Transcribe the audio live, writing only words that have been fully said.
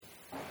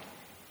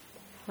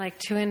I'd like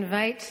to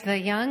invite the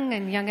young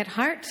and young at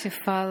heart to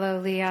follow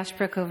Lee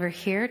Ashbrook over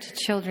here to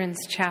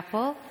Children's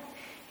Chapel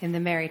in the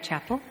Mary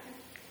Chapel.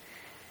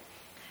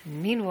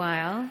 And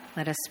meanwhile,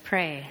 let us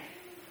pray.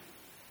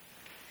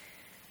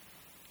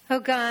 Oh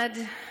God,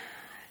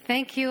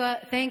 thank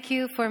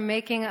you for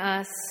making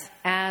us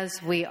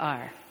as we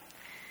are.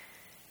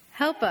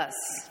 Help us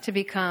to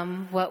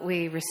become what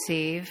we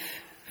receive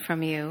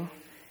from you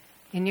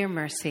in your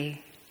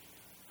mercy.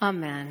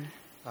 Amen.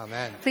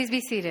 Amen. Please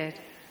be seated.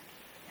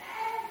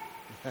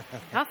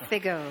 Off they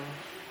go.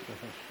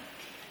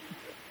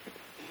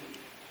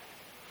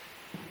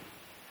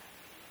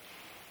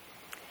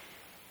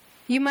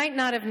 You might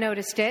not have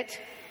noticed it.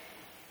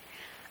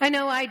 I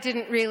know I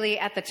didn't really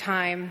at the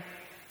time.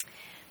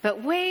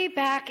 But way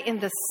back in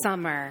the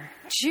summer,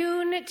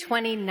 June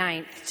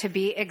 29th to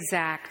be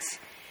exact,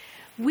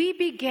 we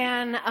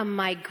began a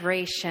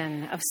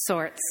migration of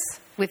sorts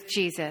with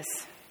Jesus.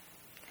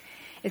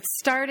 It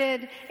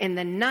started in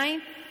the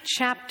 9th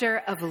chapter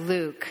of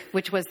Luke,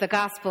 which was the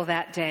gospel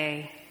that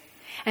day.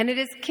 And it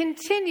has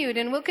continued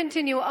and will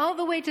continue all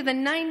the way to the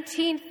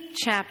 19th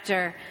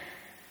chapter.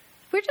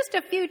 We're just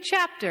a few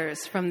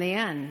chapters from the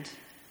end.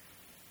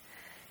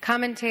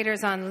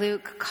 Commentators on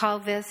Luke call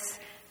this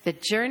the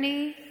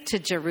journey to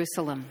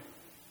Jerusalem.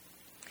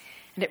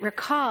 And it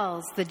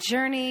recalls the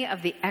journey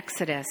of the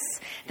Exodus,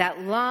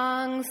 that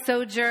long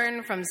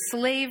sojourn from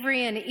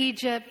slavery in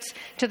Egypt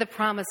to the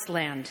Promised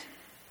Land.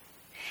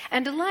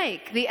 And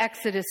like the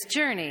Exodus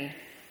journey,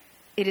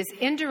 it is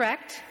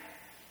indirect,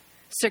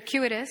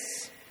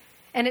 circuitous,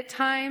 and at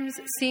times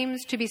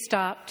seems to be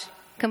stopped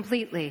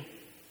completely.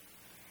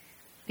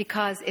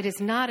 Because it is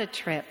not a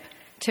trip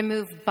to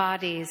move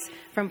bodies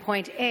from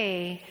point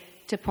A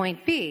to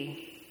point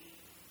B.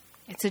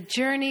 It's a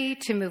journey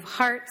to move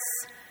hearts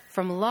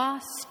from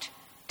lost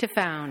to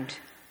found,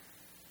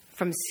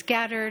 from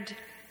scattered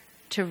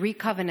to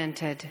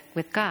recovenanted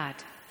with God.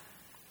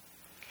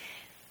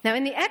 Now,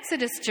 in the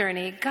Exodus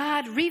journey,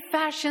 God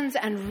refashions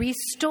and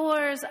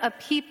restores a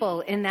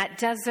people in that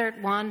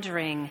desert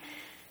wandering.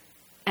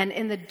 And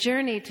in the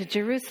journey to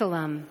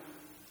Jerusalem,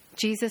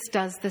 Jesus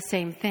does the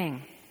same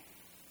thing.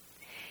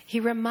 He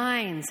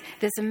reminds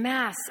this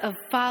mass of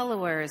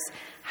followers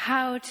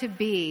how to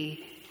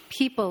be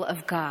people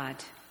of God.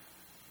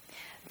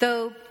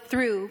 Though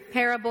through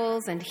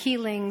parables and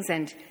healings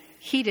and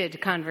heated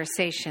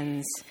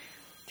conversations,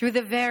 through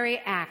the very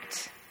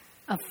act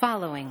of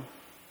following.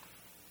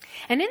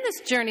 And in this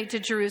journey to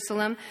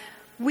Jerusalem,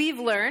 we've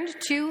learned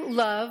to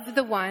love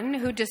the one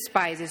who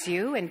despises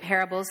you in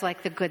parables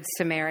like the Good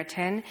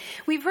Samaritan.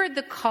 We've heard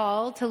the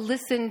call to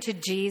listen to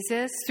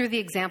Jesus through the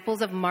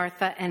examples of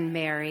Martha and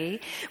Mary.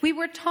 We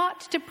were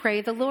taught to pray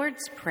the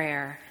Lord's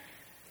Prayer.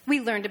 We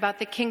learned about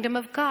the kingdom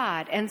of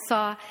God and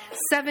saw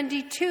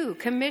 72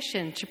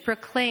 commissioned to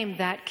proclaim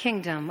that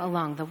kingdom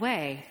along the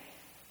way.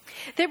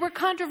 There were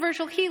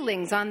controversial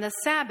healings on the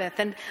Sabbath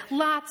and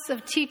lots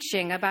of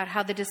teaching about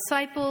how the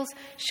disciples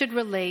should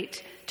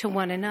relate to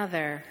one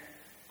another.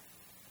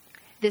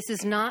 This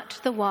is not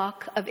the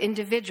walk of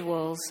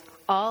individuals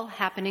all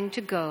happening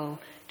to go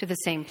to the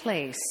same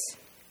place.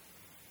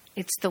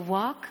 It's the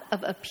walk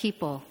of a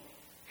people.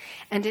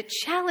 And it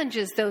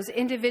challenges those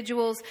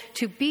individuals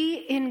to be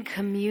in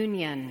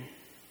communion,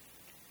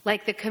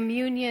 like the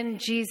communion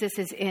Jesus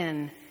is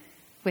in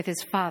with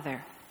his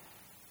Father.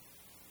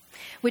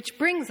 Which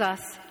brings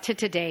us to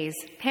today's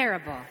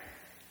parable.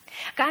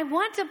 I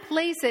want to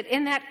place it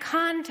in that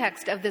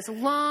context of this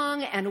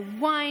long and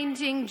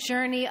winding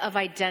journey of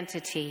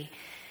identity,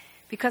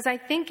 because I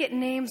think it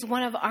names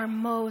one of our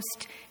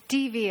most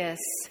devious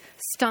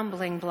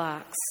stumbling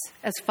blocks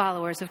as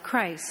followers of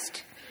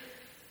Christ.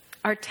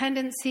 Our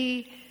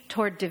tendency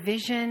toward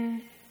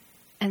division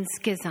and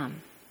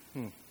schism.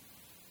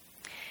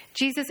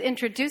 Jesus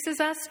introduces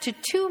us to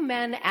two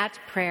men at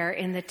prayer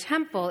in the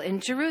temple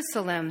in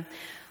Jerusalem.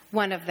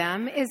 One of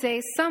them is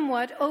a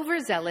somewhat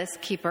overzealous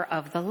keeper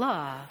of the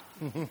law,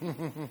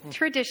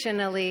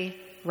 traditionally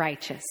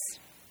righteous.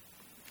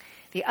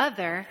 The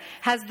other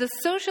has the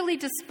socially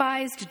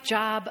despised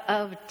job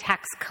of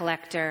tax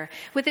collector,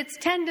 with its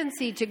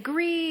tendency to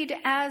greed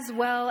as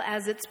well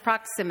as its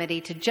proximity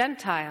to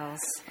Gentiles.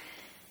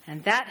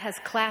 And that has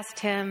classed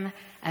him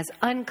as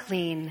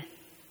unclean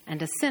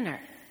and a sinner.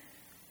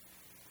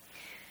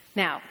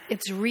 Now,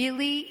 it's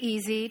really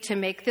easy to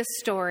make this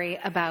story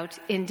about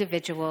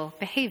individual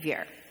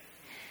behavior.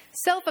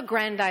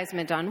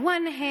 Self-aggrandizement on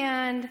one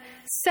hand,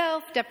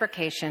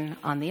 self-deprecation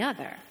on the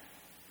other.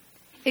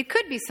 It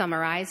could be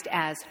summarized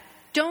as,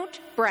 don't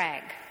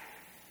brag,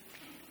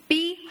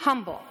 be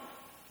humble.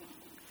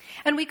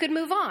 And we could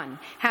move on,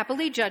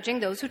 happily judging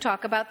those who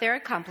talk about their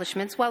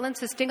accomplishments while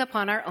insisting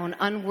upon our own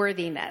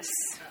unworthiness.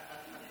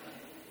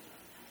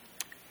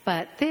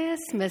 But this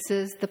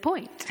misses the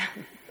point.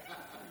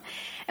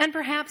 And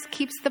perhaps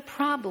keeps the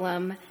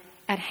problem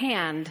at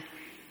hand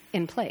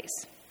in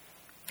place.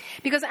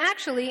 Because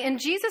actually, in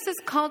Jesus'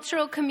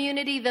 cultural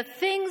community, the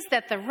things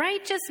that the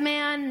righteous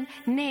man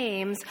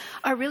names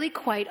are really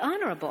quite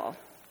honorable.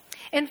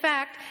 In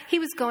fact, he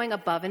was going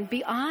above and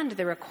beyond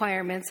the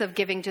requirements of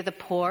giving to the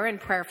poor and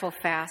prayerful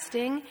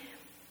fasting.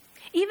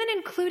 Even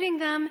including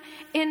them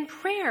in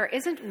prayer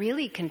isn't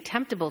really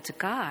contemptible to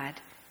God.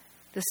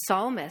 The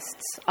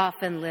psalmists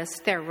often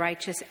list their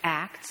righteous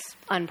acts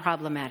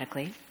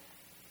unproblematically.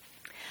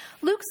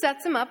 Luke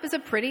sets him up as a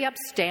pretty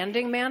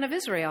upstanding man of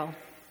Israel.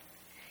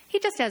 He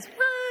just has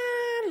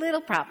one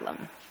little problem,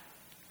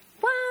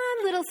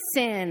 one little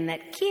sin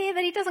that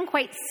he doesn't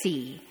quite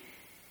see.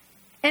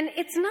 And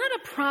it's not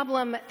a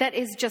problem that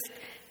is just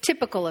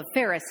typical of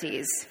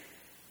Pharisees.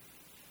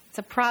 It's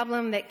a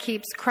problem that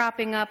keeps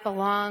cropping up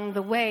along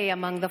the way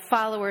among the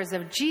followers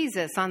of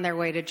Jesus on their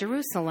way to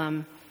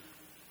Jerusalem.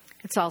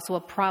 It's also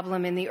a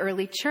problem in the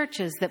early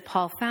churches that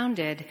Paul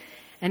founded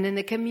and in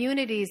the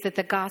communities that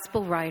the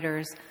gospel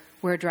writers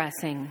were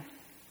addressing.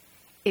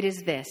 It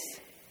is this: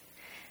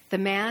 the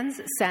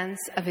man's sense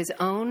of his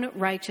own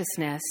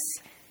righteousness,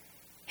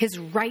 his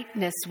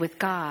rightness with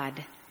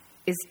God,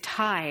 is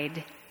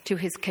tied to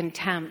his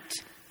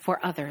contempt for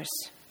others.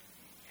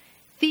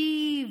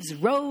 Thieves,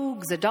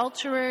 rogues,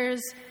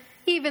 adulterers,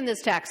 even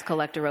this tax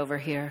collector over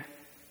here.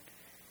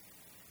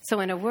 So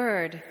in a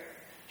word,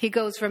 he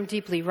goes from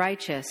deeply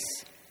righteous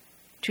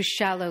to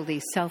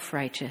shallowly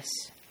self-righteous,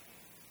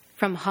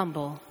 from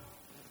humble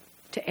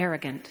to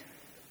arrogant.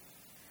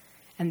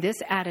 And this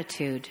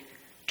attitude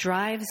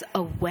drives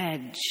a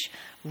wedge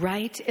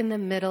right in the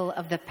middle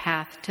of the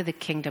path to the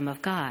kingdom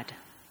of God.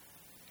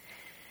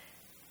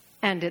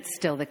 And it's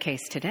still the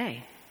case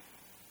today.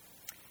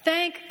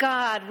 Thank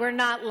God we're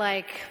not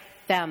like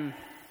them.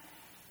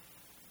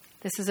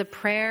 This is a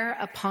prayer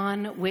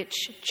upon which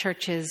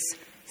churches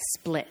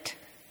split,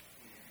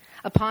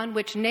 upon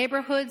which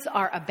neighborhoods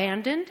are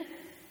abandoned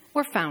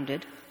or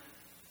founded,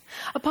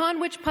 upon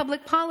which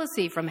public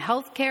policy from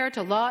healthcare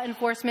to law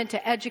enforcement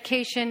to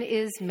education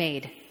is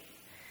made.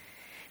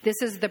 This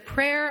is the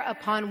prayer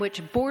upon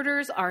which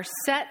borders are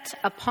set,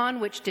 upon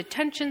which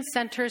detention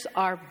centers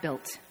are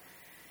built.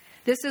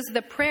 This is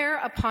the prayer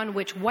upon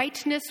which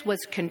whiteness was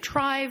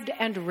contrived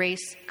and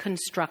race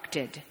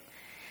constructed.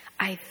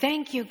 I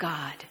thank you,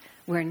 God,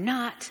 we're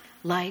not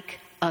like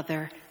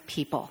other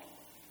people.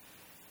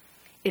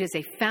 It is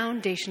a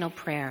foundational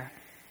prayer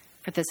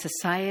for the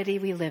society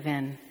we live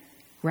in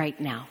right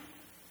now.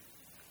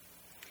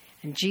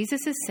 And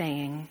Jesus is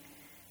saying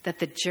that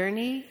the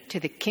journey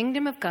to the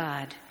kingdom of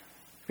God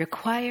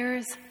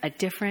requires a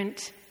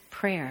different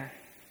prayer.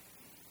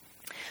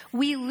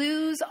 We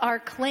lose our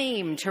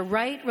claim to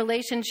right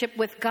relationship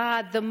with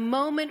God the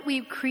moment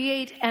we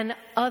create an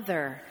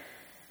other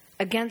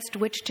against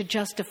which to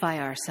justify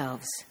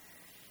ourselves,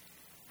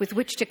 with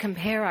which to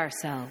compare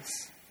ourselves.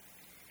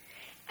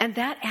 And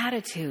that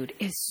attitude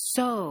is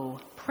so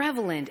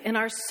prevalent in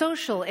our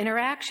social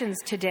interactions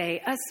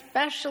today,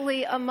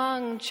 especially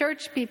among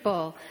church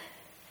people,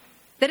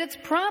 that it's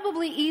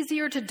probably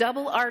easier to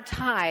double our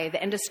tithe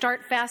and to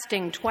start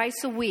fasting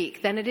twice a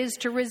week than it is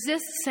to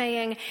resist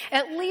saying,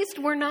 at least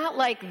we're not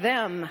like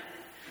them,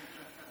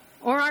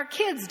 or our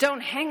kids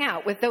don't hang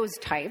out with those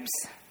types,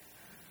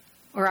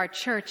 or our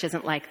church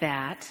isn't like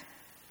that.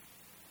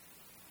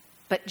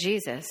 But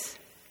Jesus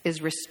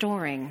is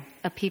restoring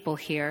a people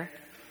here,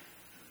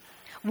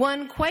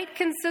 one quite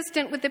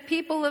consistent with the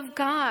people of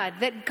God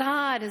that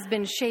God has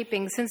been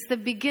shaping since the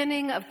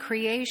beginning of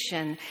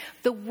creation.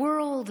 The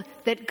world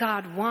that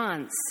God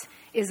wants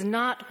is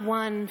not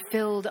one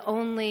filled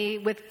only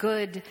with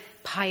good,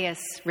 pious,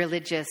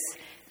 religious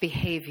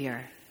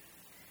behavior.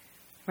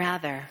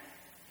 Rather,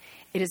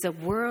 it is a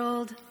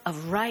world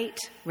of right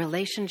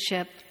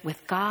relationship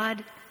with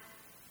God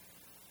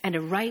and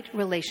a right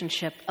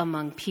relationship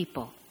among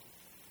people.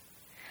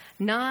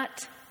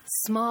 Not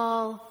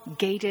small,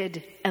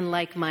 gated, and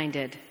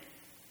like-minded,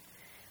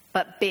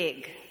 but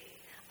big,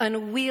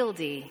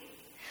 unwieldy,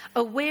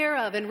 aware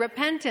of and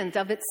repentant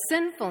of its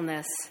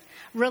sinfulness,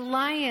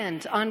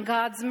 reliant on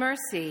God's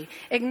mercy,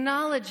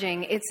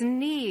 acknowledging its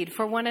need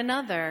for one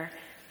another,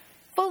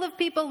 full of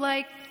people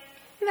like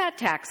that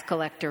tax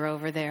collector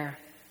over there.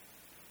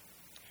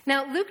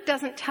 Now, Luke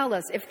doesn't tell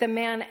us if the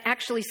man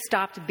actually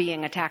stopped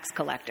being a tax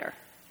collector,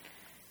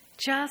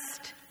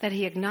 just that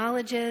he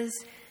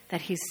acknowledges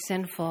that he's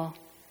sinful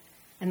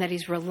and that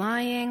he's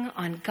relying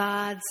on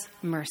God's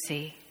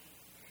mercy.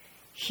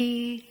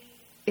 He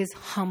is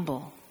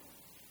humble.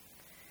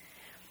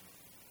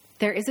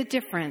 There is a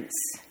difference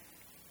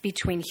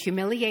between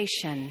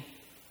humiliation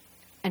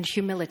and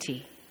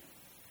humility.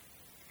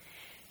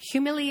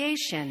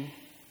 Humiliation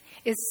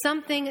is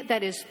something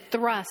that is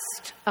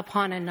thrust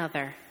upon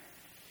another,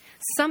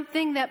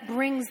 something that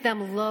brings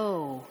them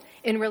low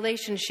in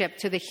relationship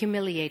to the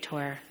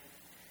humiliator,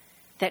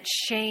 that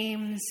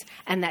shames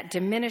and that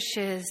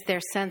diminishes their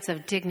sense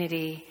of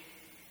dignity.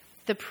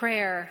 The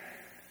prayer,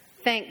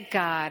 thank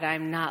God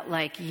I'm not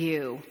like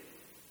you,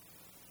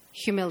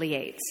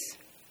 humiliates.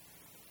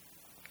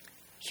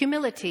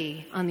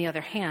 Humility, on the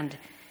other hand,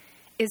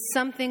 is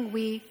something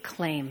we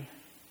claim,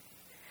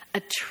 a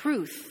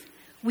truth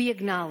we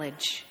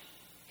acknowledge,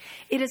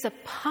 It is a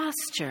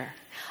posture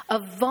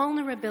of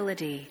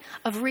vulnerability,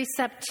 of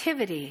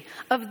receptivity,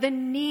 of the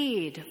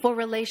need for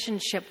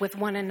relationship with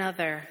one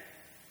another.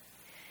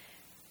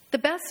 The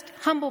best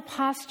humble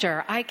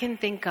posture I can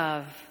think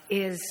of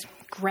is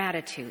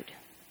gratitude.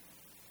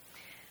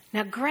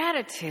 Now,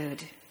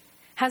 gratitude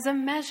has a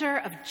measure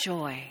of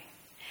joy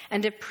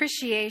and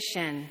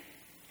appreciation,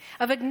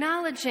 of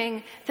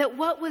acknowledging that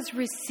what was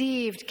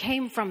received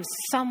came from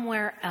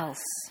somewhere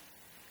else.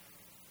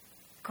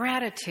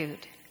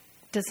 Gratitude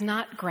does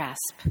not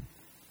grasp,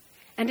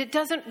 and it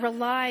doesn't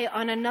rely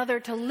on another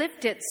to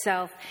lift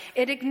itself.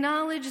 It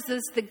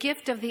acknowledges the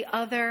gift of the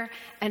other,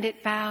 and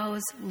it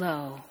bows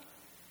low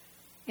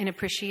in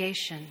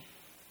appreciation.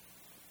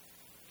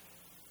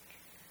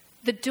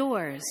 The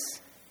doors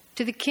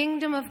to the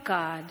kingdom of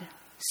God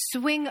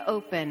swing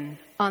open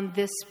on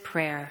this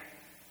prayer.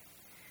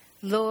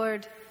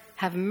 Lord,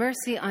 have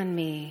mercy on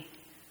me,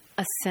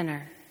 a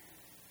sinner.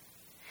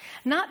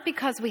 Not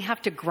because we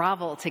have to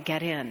grovel to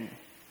get in,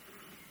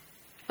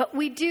 but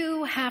we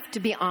do have to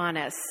be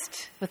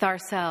honest with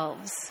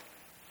ourselves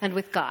and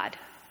with God.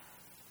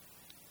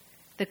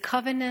 The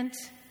covenant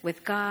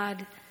with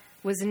God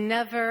was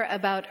never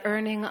about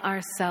earning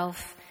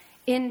ourselves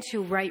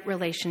into right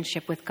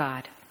relationship with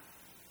God.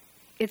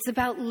 It's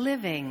about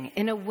living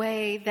in a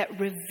way that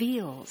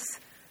reveals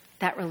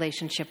that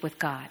relationship with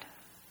God.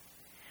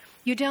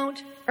 You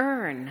don't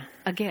earn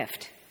a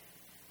gift.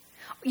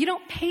 You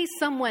don't pay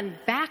someone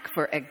back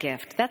for a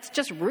gift. That's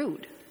just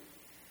rude.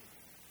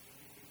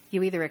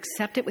 You either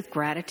accept it with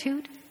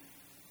gratitude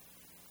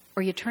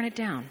or you turn it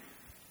down.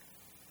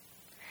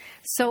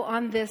 So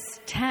on this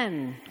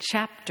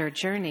 10-chapter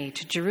journey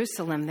to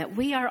Jerusalem that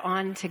we are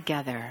on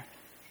together,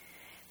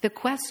 the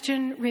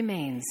question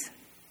remains,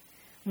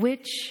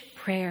 which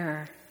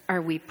prayer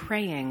are we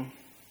praying?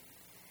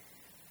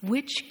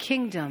 Which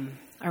kingdom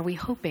are we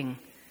hoping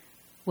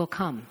will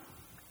come?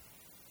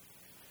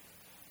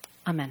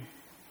 Amen.